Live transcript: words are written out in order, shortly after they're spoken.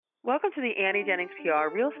Welcome to the Annie Jennings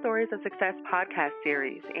PR Real Stories of Success podcast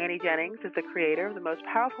series. Annie Jennings is the creator of the most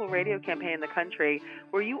powerful radio campaign in the country,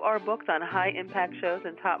 where you are booked on high impact shows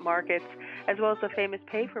in top markets, as well as the famous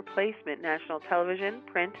pay for placement national television,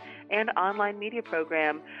 print, and online media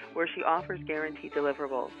program, where she offers guaranteed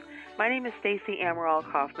deliverables. My name is Stacey Amaral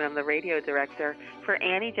Kaufman. I'm the radio director for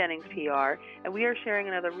Annie Jennings PR, and we are sharing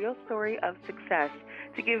another real story of success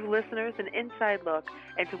to give listeners an inside look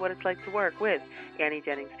into what it's like to work with Annie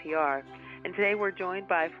Jennings PR. And today we're joined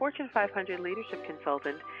by Fortune 500 leadership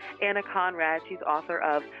consultant Anna Conrad. She's author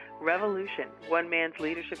of Revolution, One Man's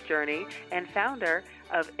Leadership Journey, and founder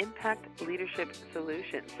of Impact Leadership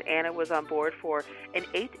Solutions. Anna was on board for an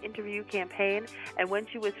 8-interview campaign, and when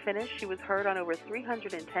she was finished, she was heard on over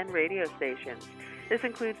 310 radio stations. This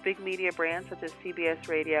includes big media brands such as CBS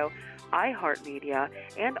Radio, iHeartMedia,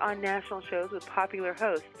 and on national shows with popular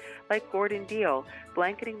hosts like Gordon Deal,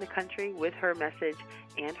 blanketing the country with her message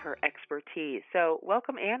and her expertise. So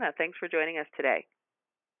welcome, Anna. Thanks for joining us today.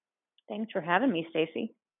 Thanks for having me,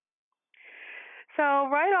 Stacey. So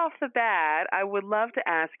right off the bat, I would love to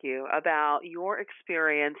ask you about your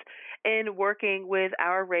experience in working with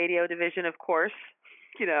our radio division, of course.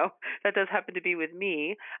 You know, that does happen to be with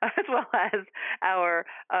me, as well as our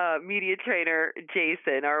media trainer,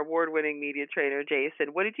 Jason, our award-winning media trainer,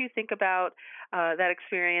 Jason. What did you think about that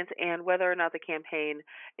experience and whether or not the campaign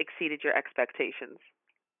exceeded your expectations?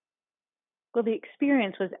 Well, the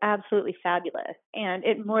experience was absolutely fabulous, and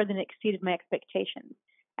it more than exceeded my expectations.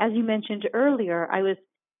 As you mentioned earlier, I was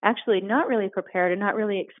actually not really prepared and not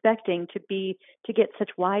really expecting to get such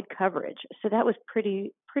wide coverage. So that was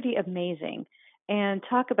pretty amazing. And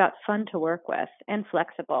talk about fun to work with and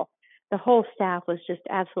flexible. The whole staff was just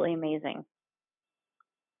absolutely amazing.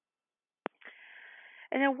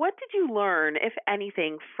 And then what did you learn, if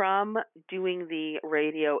anything, from doing the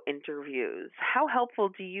radio interviews? How helpful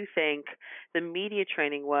do you think the media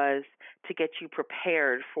training was to get you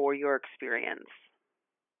prepared for your experience?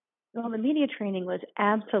 Well, the media training was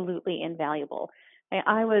absolutely invaluable.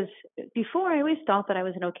 I always thought that I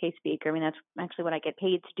was an okay speaker. I mean, that's actually what I get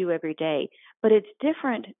paid to do every day. But it's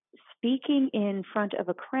different speaking in front of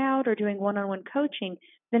a crowd or doing one-on-one coaching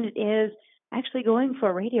than it is actually going for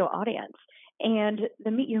a radio audience. And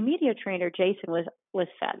your media trainer, Jason, was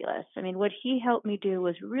fabulous. I mean, what he helped me do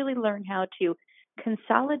was really learn how to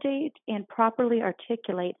consolidate and properly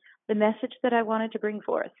articulate the message that I wanted to bring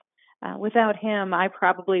forth. Without him, I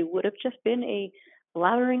probably would have just been a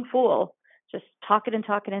blathering fool, just talking and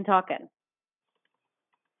talking and talking.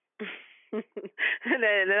 And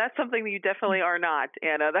that's something that you definitely are not,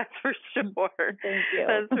 Anna. That's for sure. Thank you.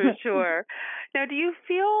 That's for sure. Now, do you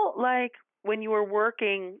feel like when you were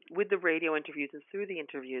working with the radio interviews and through the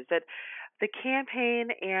interviews that the campaign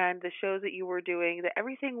and the shows that you were doing, that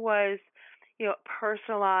everything was,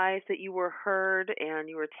 personalized, that you were heard and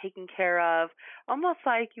you were taken care of, almost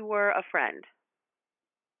like you were a friend?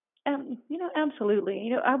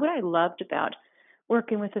 Absolutely. What I loved about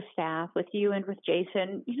working with the staff, with you and with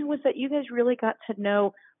Jason, was that you guys really got to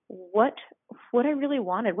know what I really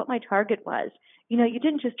wanted, what my target was. You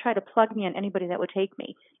didn't just try to plug me in anybody that would take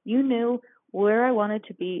me. You knew where I wanted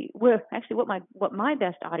to be, what my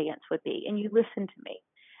best audience would be, and you listened to me.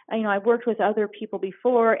 I've worked with other people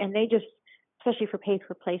before, and they just, especially for pay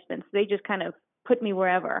for placements, they just kind of put me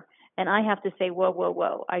wherever. And I have to say,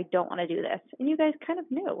 whoa, I don't want to do this. And you guys kind of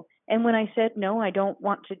knew. And when I said, no, I don't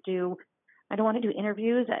want to do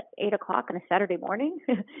interviews at 8:00 on a Saturday morning,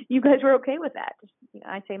 you guys were okay with that.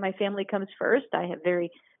 I say my family comes first. I have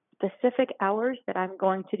very specific hours that I'm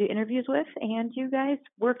going to do interviews with, and you guys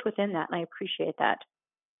worked within that, and I appreciate that.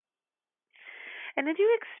 And did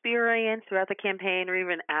you experience throughout the campaign or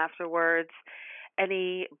even afterwards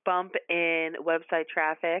any bump in website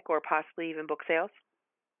traffic or possibly even book sales?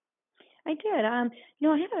 I did. I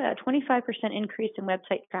had a 25% increase in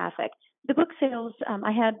website traffic. The book sales,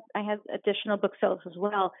 I had additional book sales as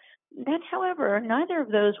well. That, however, neither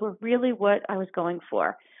of those were really what I was going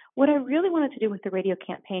for. What I really wanted to do with the radio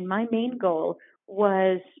campaign, my main goal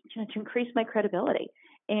was to increase my credibility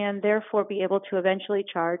and therefore be able to eventually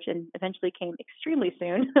charge, and eventually came extremely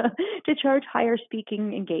soon, to charge higher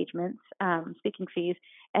speaking engagements, speaking fees,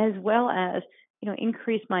 as well as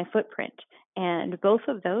increase my footprint. And both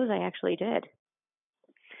of those I actually did.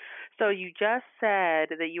 So you just said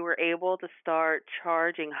that you were able to start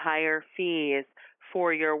charging higher fees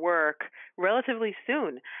for your work relatively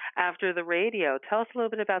soon after the radio. Tell us a little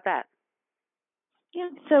bit about that. Yeah,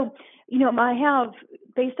 so, I have,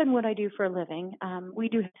 based on what I do for a living, we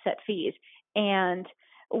do have set fees. And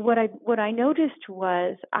what I noticed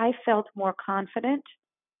was I felt more confident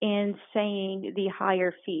in saying the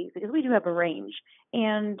higher fee, because we do have a range.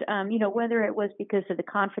 And, whether it was because of the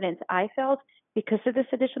confidence I felt because of this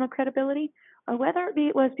additional credibility, or whether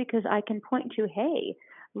it was because I can point to, hey,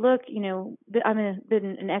 look,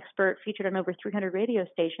 been an expert featured on over 300 radio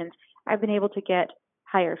stations. I've been able to get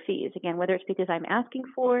higher fees. Again, whether it's because I'm asking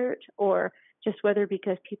for it or just whether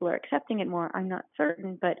because people are accepting it more, I'm not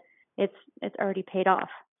certain, but it's already paid off.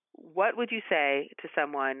 What would you say to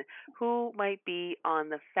someone who might be on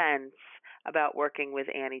the fence about working with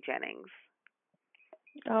Annie Jennings?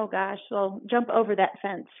 Oh gosh, well, jump over that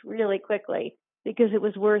fence really quickly because it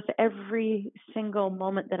was worth every single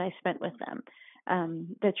moment that I spent with them.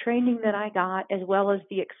 The training that I got, as well as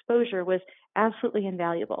the exposure, was absolutely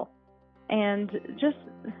invaluable. And just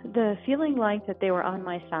the feeling like that they were on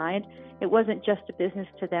my side, it wasn't just a business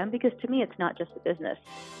to them, because to me, it's not just a business.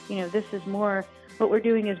 This is more, what we're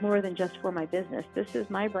doing is more than just for my business. This is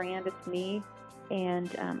my brand, it's me, and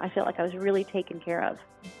I felt like I was really taken care of.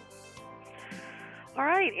 All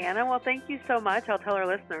right, Anna. Well, thank you so much. I'll tell our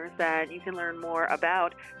listeners that you can learn more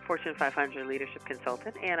about Fortune 500 leadership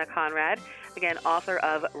consultant Anna Conrad, again, author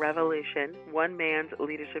of Revolution, One Man's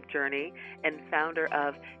Leadership Journey, and founder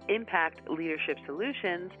of Impact Leadership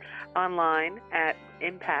Solutions, online at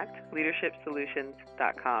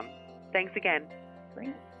impactleadershipsolutions.com. Thanks again.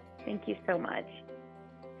 Great. Thank you so much.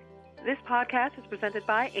 This podcast is presented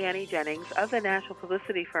by Annie Jennings of the national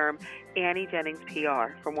publicity firm Annie Jennings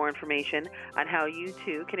PR. For more information on how you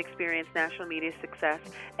too can experience national media success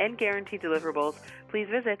and guaranteed deliverables, please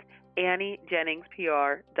visit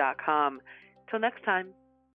AnnieJenningsPR.com. Till next time.